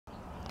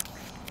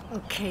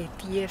Okay,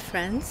 dear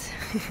friends,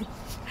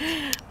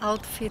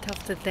 outfit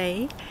of the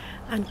day,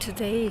 and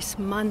today is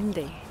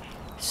Monday,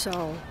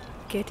 so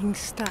getting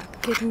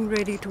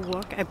ready to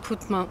work. I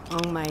put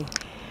on my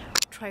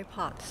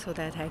tripod so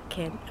that I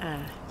can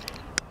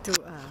do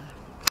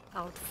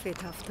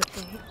outfit of the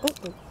day.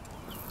 Oh,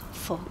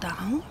 fall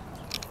down,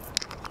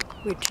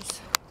 which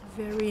is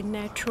very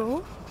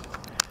natural,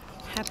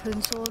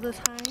 happens all the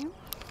time.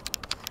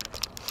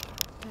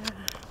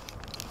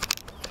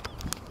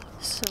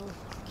 So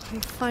I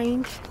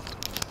find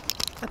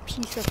a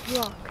piece of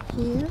rock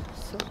here,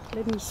 so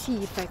let me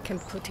see if I can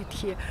put it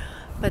here.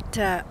 But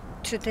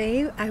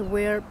today I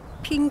wear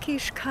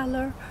pinkish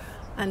color,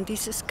 and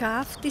this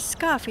scarf. This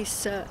scarf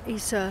is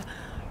a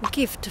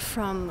gift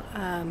from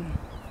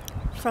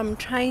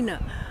China.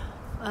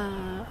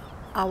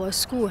 Our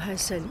school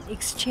has an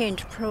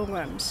exchange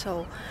program,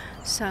 so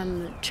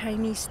some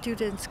Chinese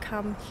students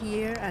come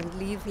here and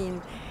live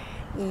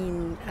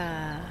in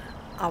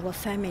our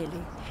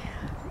family,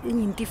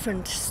 in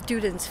different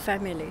students'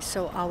 families.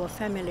 So our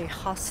family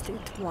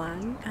hosted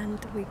one,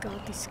 and we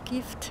got this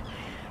gift.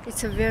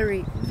 It's a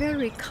very,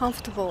 very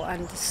comfortable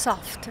and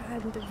soft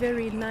and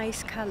very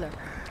nice color.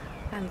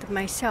 And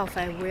myself,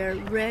 I wear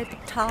red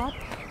top,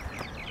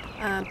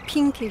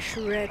 pinkish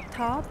red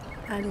top,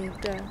 and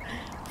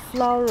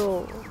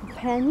floral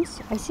pants.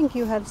 I think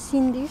you have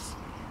seen this,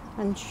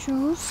 and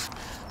shoes,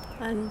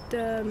 and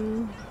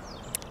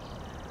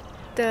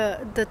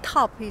the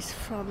top is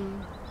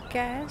from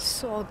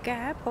Guess or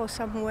Gap or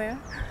somewhere,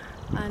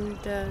 and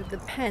the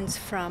pants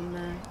from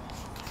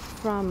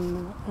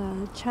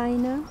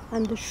China,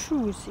 and the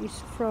shoes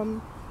is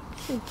from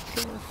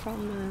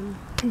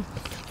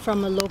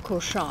from a local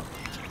shop.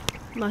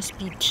 Must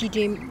be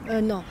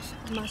TJ. No,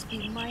 must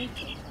be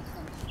Michael.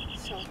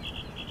 So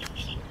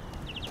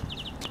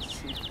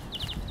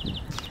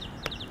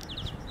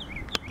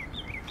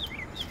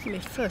let me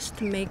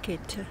first make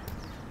it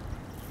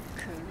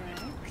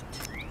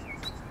correct.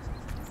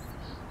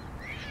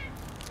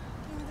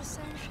 In the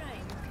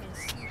sunshine, you can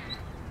see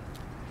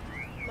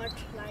much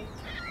lighter.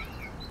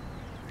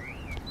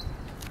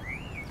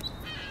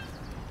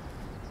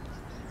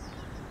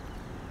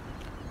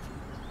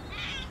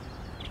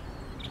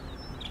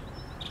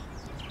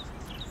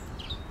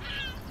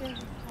 Very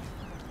hot.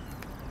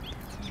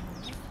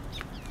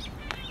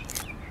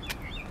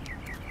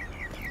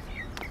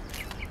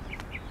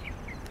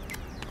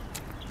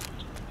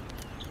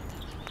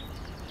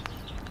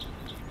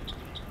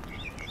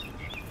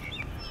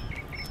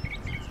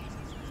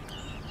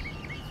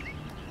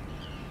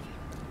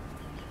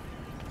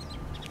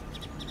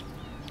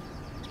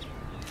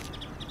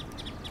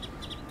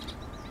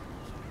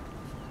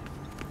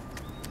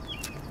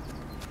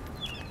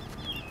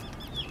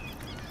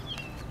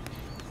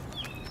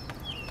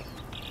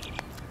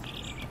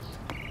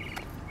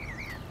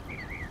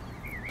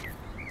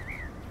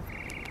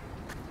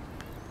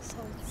 So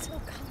it's so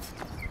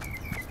comfortable.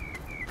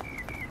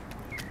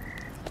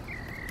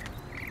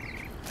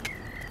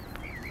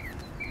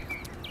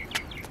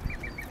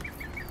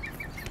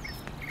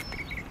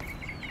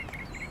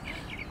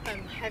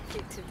 I'm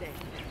happy today.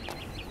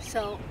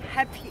 So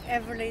happy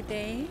every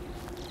day,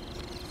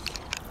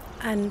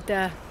 and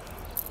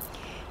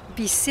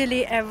be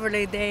silly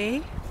every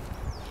day,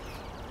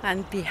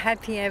 and be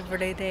happy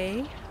every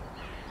day,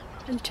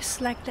 and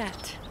just like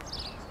that.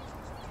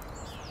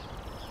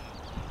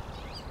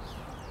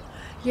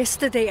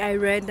 Yesterday I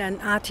read an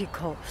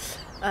article,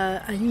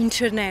 an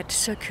internet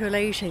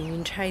circulation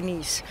in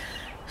Chinese,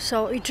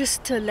 so it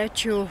just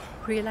lets you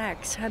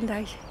relax, and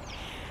I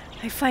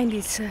find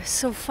it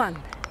so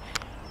fun.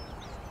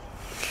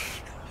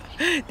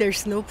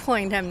 There's no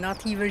point, I'm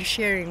not even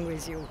sharing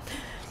with you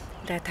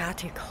that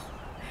article.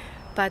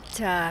 But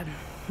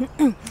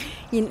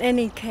in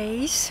any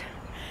case,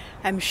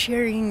 I'm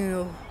sharing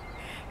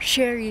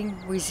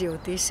with you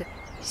this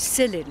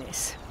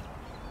silliness.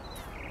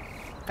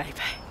 Bye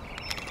bye.